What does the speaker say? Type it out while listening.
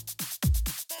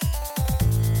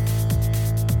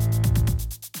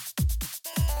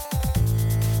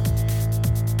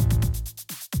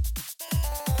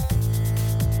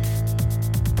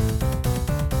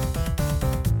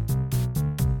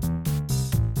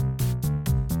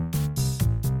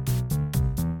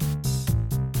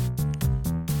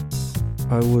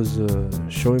I was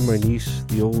showing my niece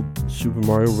the old Super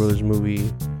Mario Bros.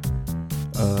 Movie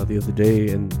the other day,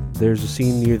 and there's a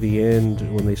scene near the end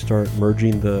when they start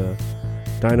merging the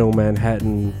Dino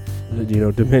Manhattan,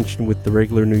 dimension with the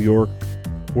regular New York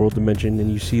world dimension,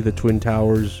 and you see the Twin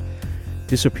Towers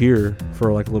disappear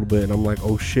for like a little bit, and I'm like,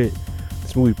 oh shit,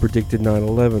 this movie predicted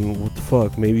 9/11. What the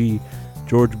fuck? Maybe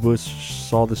George Bush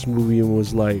saw this movie and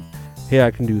was like, hey,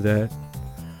 I can do that.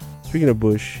 Speaking of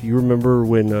Bush, you remember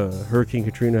when Hurricane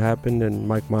Katrina happened and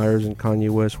Mike Myers and Kanye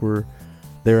West were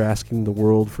there asking the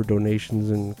world for donations,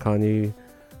 and Kanye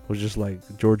was just like,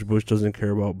 George Bush doesn't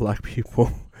care about black people.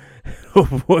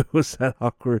 Oh boy, was that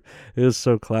awkward. It was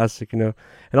so classic, and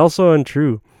also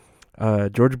untrue.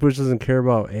 George Bush doesn't care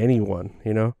about anyone,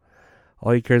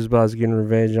 all he cares about is getting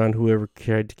revenge on whoever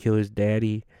tried to kill his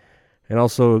daddy, and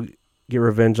also get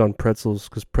revenge on pretzels,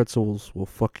 because pretzels will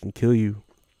fucking kill you.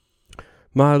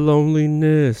 My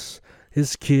loneliness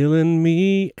is killing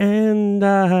me, and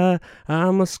I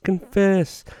must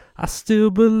confess, I still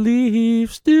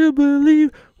believe,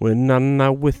 when I'm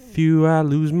not with you, I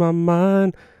lose my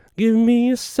mind. Give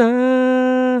me a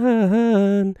sign,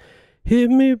 hit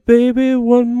me baby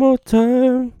one more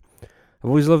time. I've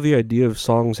always loved the idea of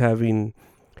songs having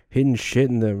hidden shit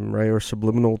in them, right, or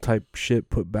subliminal type shit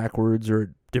put backwards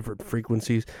or different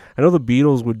frequencies. I know the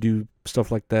Beatles would do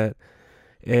stuff like that.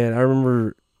 And I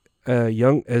remember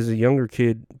as a younger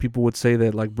kid, people would say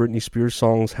that like Britney Spears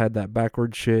songs had that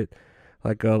backward shit,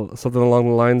 like something along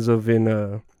the lines of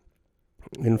in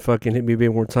fucking Hit Me Baby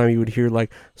One More Time, you would hear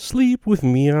like, sleep with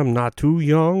me, I'm not too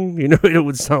young. It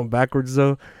would sound backwards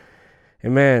though.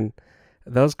 And man,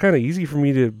 that was kind of easy for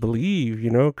me to believe,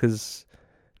 because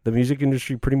the music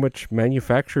industry pretty much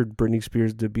manufactured Britney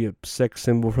Spears to be a sex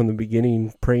symbol from the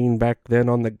beginning, preying back then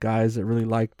on the guys that really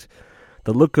liked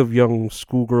the look of young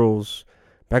schoolgirls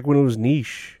back when it was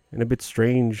niche and a bit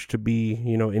strange to be,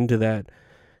 into that.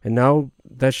 And now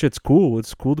that shit's cool.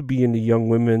 It's cool to be into young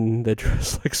women that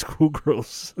dress like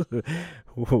schoolgirls.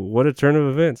 What a turn of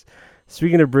events.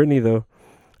 Speaking of Britney, though,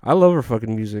 I love her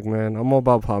fucking music, man. I'm all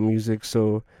about pop music.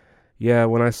 So, yeah,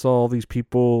 when I saw all these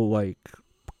people, like,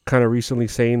 kind of recently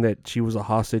saying that she was a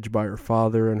hostage by her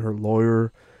father and her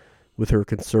lawyer with her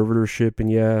conservatorship,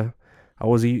 and yeah, I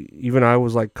was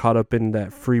like caught up in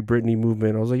that Free Britney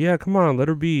movement. I was like, yeah, come on, let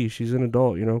her be. She's an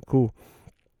adult, cool.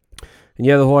 And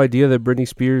yeah, the whole idea that Britney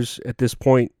Spears at this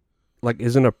point, like,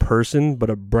 isn't a person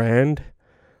but a brand,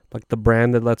 like the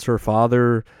brand that lets her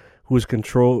father, who's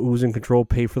in control,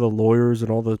 pay for the lawyers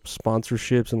and all the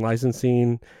sponsorships and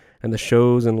licensing and the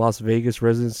shows and Las Vegas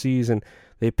residencies, and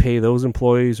they pay those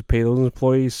employees.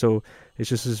 So it's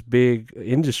just this big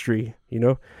industry,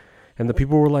 And the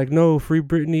people were like, no, free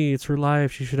Britney, it's her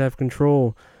life, she should have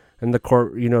control. And the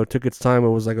court, took its time. It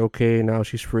was like, okay, now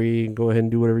she's free, go ahead and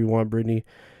do whatever you want, Britney.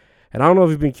 And I don't know if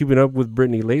you've been keeping up with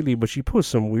Britney lately, but she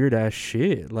posts some weird ass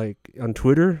shit. Like on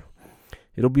Twitter,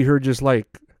 it'll be her just like,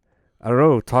 I don't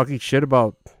know, talking shit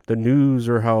about the news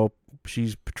or how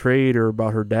she's portrayed, or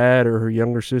about her dad or her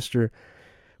younger sister.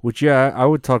 Which, yeah, I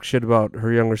would talk shit about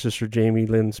her younger sister, Jamie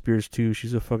Lynn Spears, too.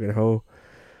 She's a fucking hoe.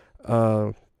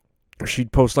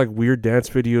 She'd post like weird dance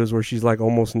videos where she's like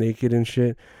almost naked and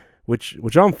shit, which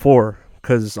I'm for,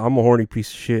 because I'm a horny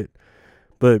piece of shit.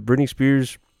 But Britney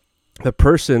Spears, the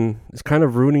person, is kind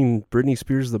of ruining Britney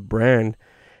Spears, the brand.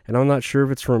 And I'm not sure if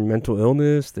it's from mental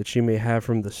illness that she may have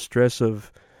from the stress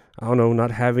of, I don't know, not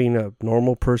having a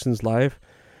normal person's life.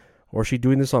 Or is she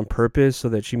doing this on purpose so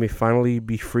that she may finally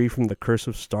be free from the curse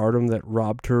of stardom that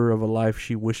robbed her of a life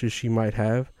she wishes she might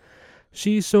have?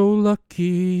 She's so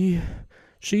lucky,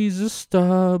 she's a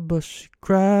star, but she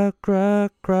cries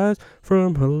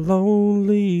from her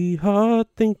lonely heart,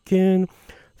 thinking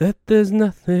that there's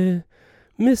nothing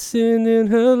missing in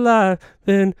her life.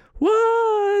 Then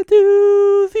why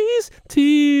do these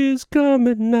tears come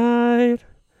at night?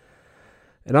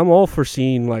 And I'm all for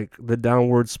seeing like the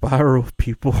downward spiral of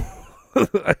people.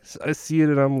 I see it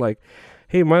and I'm like,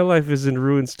 hey, my life is in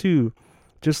ruins too,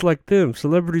 just like them.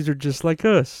 Celebrities are just like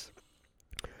us.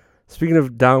 Speaking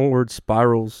of downward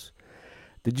spirals,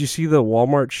 did you see the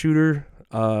Walmart shooter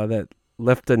that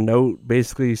left a note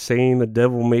basically saying the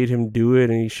devil made him do it,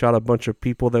 and he shot a bunch of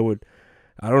people that would,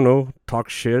 I don't know, talk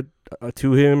shit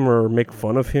to him or make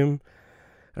fun of him?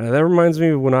 That reminds me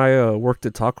of when I worked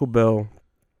at Taco Bell,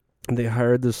 and they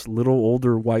hired this little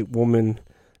older white woman.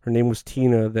 Her name was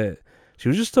Tina. That she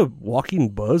was just a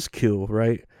walking buzzkill,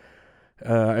 right?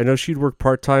 I know she'd work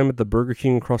part-time at the Burger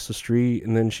King across the street,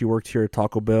 and then she worked here at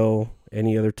Taco Bell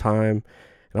any other time.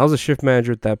 And I was a shift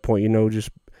manager at that point, just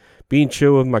being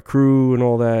chill with my crew and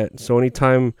all that. So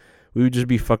anytime we would just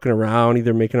be fucking around,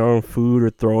 either making our own food or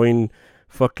throwing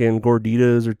fucking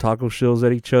gorditas or taco shells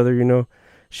at each other, you know.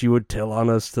 She would tell on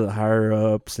us to the higher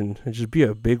ups and it'd just be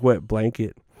a big wet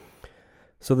blanket.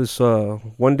 So this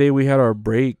one day we had our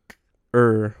break,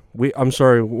 one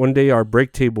day our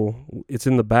break table, it's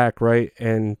in the back, right?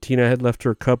 And Tina had left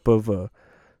her cup of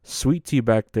sweet tea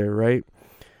back there, right?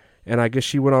 And I guess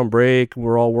she went on break.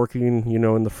 We're all working, you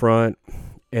know, in the front,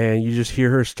 and you just hear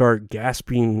her start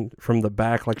gasping from the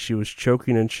back like she was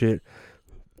choking and shit.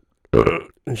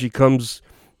 And she comes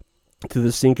to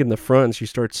the sink in the front and she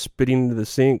starts spitting into the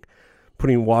sink,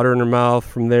 putting water in her mouth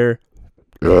from there.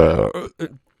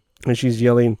 And she's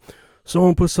yelling,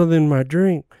 "Someone put something in my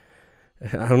drink."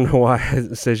 I don't know why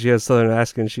it says she has southern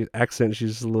accent. She's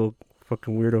just a little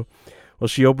fucking weirdo. Well,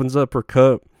 she opens up her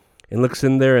cup and looks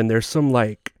in there, and there's some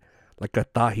like a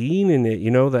tajin in it,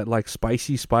 you know, that like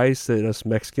spicy spice that us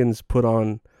Mexicans put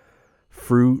on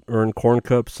fruit or in corn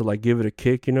cups to like give it a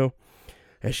kick, you know.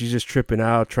 And she's just tripping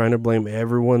out, trying to blame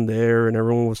everyone there, and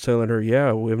everyone was telling her,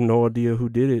 yeah, we have no idea who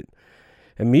did it.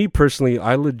 And me personally,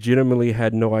 I legitimately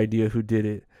had no idea who did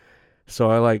it.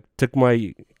 So I like took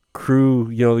my crew,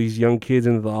 you know, these young kids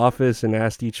into the office and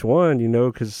asked each one, you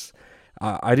know, because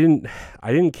I didn't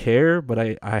care, but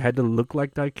I had to look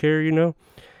like I care, you know.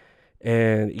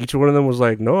 And each one of them was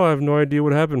like, no, I have no idea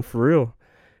what happened for real.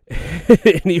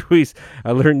 Anyways,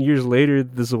 I learned years later,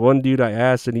 this one dude I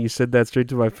asked, and he said that straight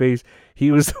to my face.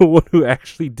 He was the one who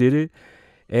actually did it.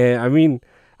 And I mean,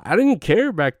 I didn't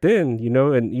care back then, you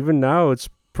know, and even now it's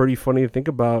pretty funny to think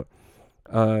about.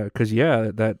 Because,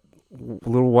 yeah, that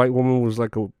little white woman was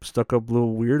like a stuck-up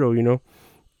little weirdo, you know.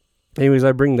 Anyways,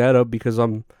 I bring that up because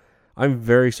I'm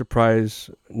very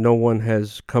surprised no one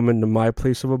has come into my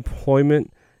place of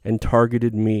employment and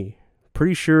targeted me.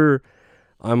 Pretty sure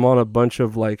I'm on a bunch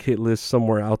of like hit lists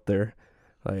somewhere out there.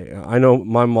 Like I know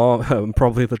my mom, I'm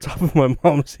probably at the top of my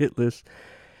mom's hit list,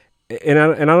 and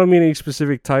I don't mean any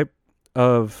specific type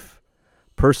of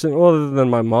person other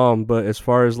than my mom, but as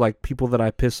far as like people that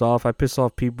I piss off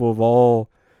people of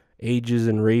all ages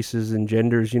and races and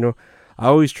genders. You know, I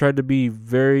always tried to be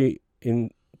very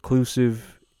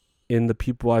inclusive in the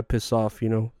people I piss off. You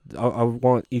know, I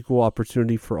want equal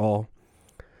opportunity for all.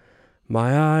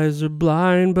 My eyes are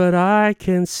blind, but I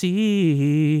can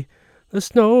see the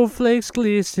snowflakes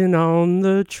glisten on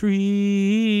the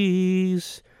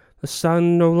trees. The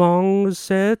sun no longer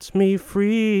sets me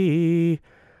free.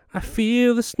 I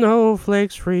feel the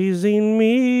snowflakes freezing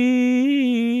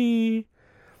me.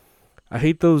 I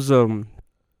hate those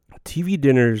TV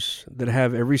dinners that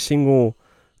have every single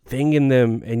thing in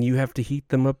them and you have to heat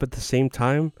them up at the same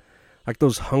time. Like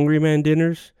those Hungry Man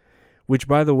dinners. Which,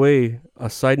 by the way, a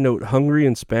side note, hungry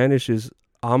in Spanish is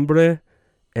hambre,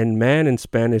 and man in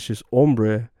Spanish is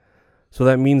hombre. So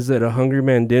that means that a Hungry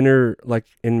Man dinner, like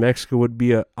in Mexico, would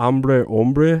be a hambre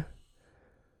hombre.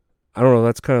 I don't know,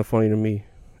 that's kind of funny to me.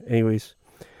 Anyways,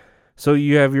 so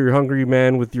you have your Hungry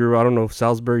Man with your, I don't know,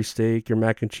 Salisbury steak, your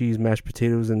mac and cheese, mashed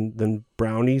potatoes, and then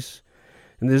brownies.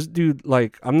 And this dude,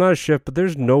 like, I'm not a chef, but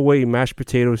there's no way mashed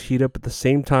potatoes heat up at the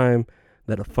same time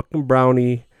that a fucking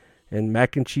brownie and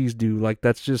mac and cheese do. Like,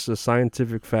 that's just a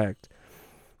scientific fact.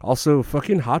 Also,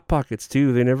 fucking Hot Pockets,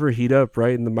 too. They never heat up,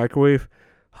 right, in the microwave.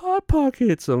 Hot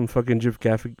Pockets. Fucking Jim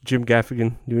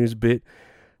Gaffigan doing his bit.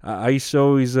 I used to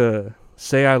always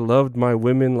say I loved my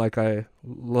women like I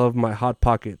love my Hot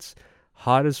Pockets.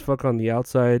 Hot as fuck on the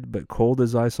outside, but cold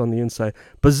as ice on the inside.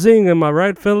 Bazing, am I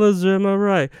right, fellas? Am I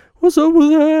right? What's up with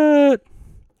that?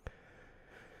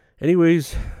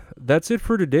 Anyways, that's it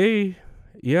for today.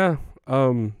 Yeah,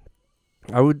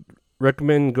 I would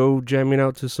recommend go jamming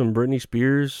out to some Britney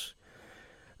Spears.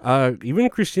 Even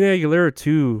Christina Aguilera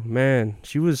too. Man,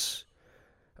 she was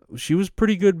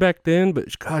pretty good back then,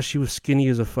 but gosh, she was skinny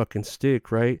as a fucking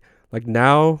stick, right? Like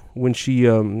now, when she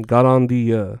got on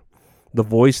the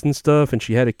Voice and stuff, and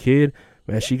she had a kid,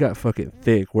 man, she got fucking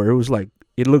thick. Where it was like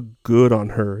it looked good on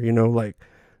her, you know, like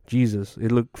Jesus,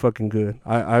 it looked fucking good.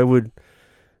 I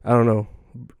don't know,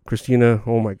 Christina.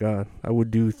 Oh my God, I would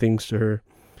do things to her.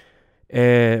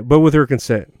 But with her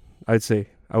consent, I'd say.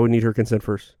 I would need her consent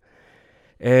first.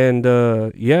 And,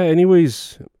 yeah,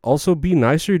 anyways, also be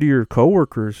nicer to your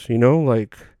coworkers, you know,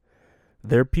 like,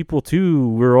 they're people too.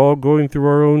 We're all going through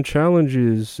our own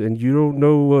challenges, and you don't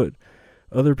know what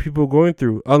other people are going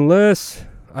through. Unless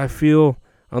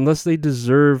they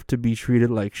deserve to be treated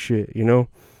like shit, you know?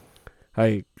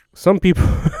 Like, some people,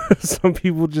 some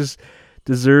people just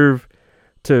deserve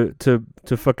to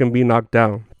fucking be knocked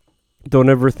down. Don't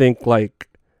ever think like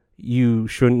you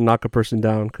shouldn't knock a person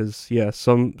down, because yeah,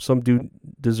 some do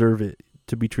deserve it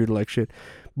to be treated like shit.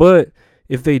 But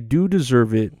if they do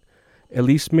deserve it at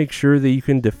least make sure that you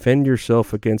can defend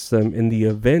yourself against them in the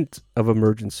event of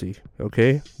emergency.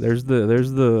 Okay, there's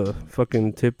the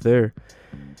fucking tip there.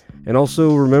 And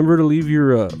also remember to leave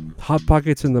your hot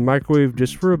pockets in the microwave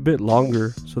just for a bit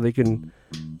longer, so they can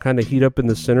kind of heat up in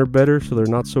the center better, so they're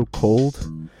not so cold.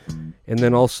 And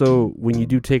then also, when you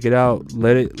do take it out,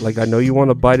 let it, like, I know you want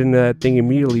to bite into that thing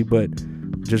immediately, but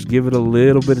just give it a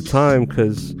little bit of time,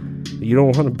 because you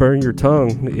don't want to burn your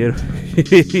tongue.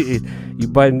 You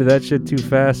bite into that shit too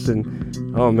fast,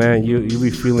 and oh man, you'll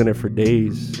be feeling it for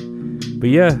days. But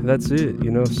yeah, that's it,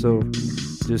 so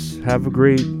just have a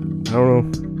great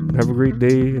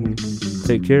day and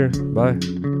take care. Bye.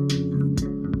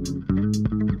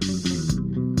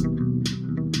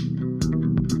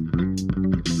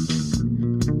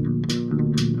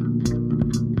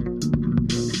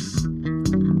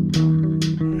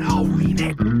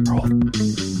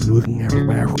 Looking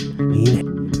everywhere,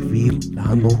 feel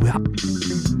down the well.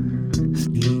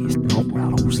 Ski not well,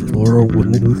 I was Laura,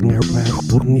 wouldn't looking everywhere,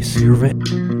 wouldn't you serve it?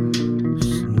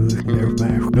 Snook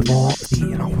everywhere, the ball,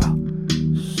 well.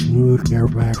 Snook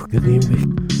everywhere, get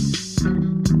in.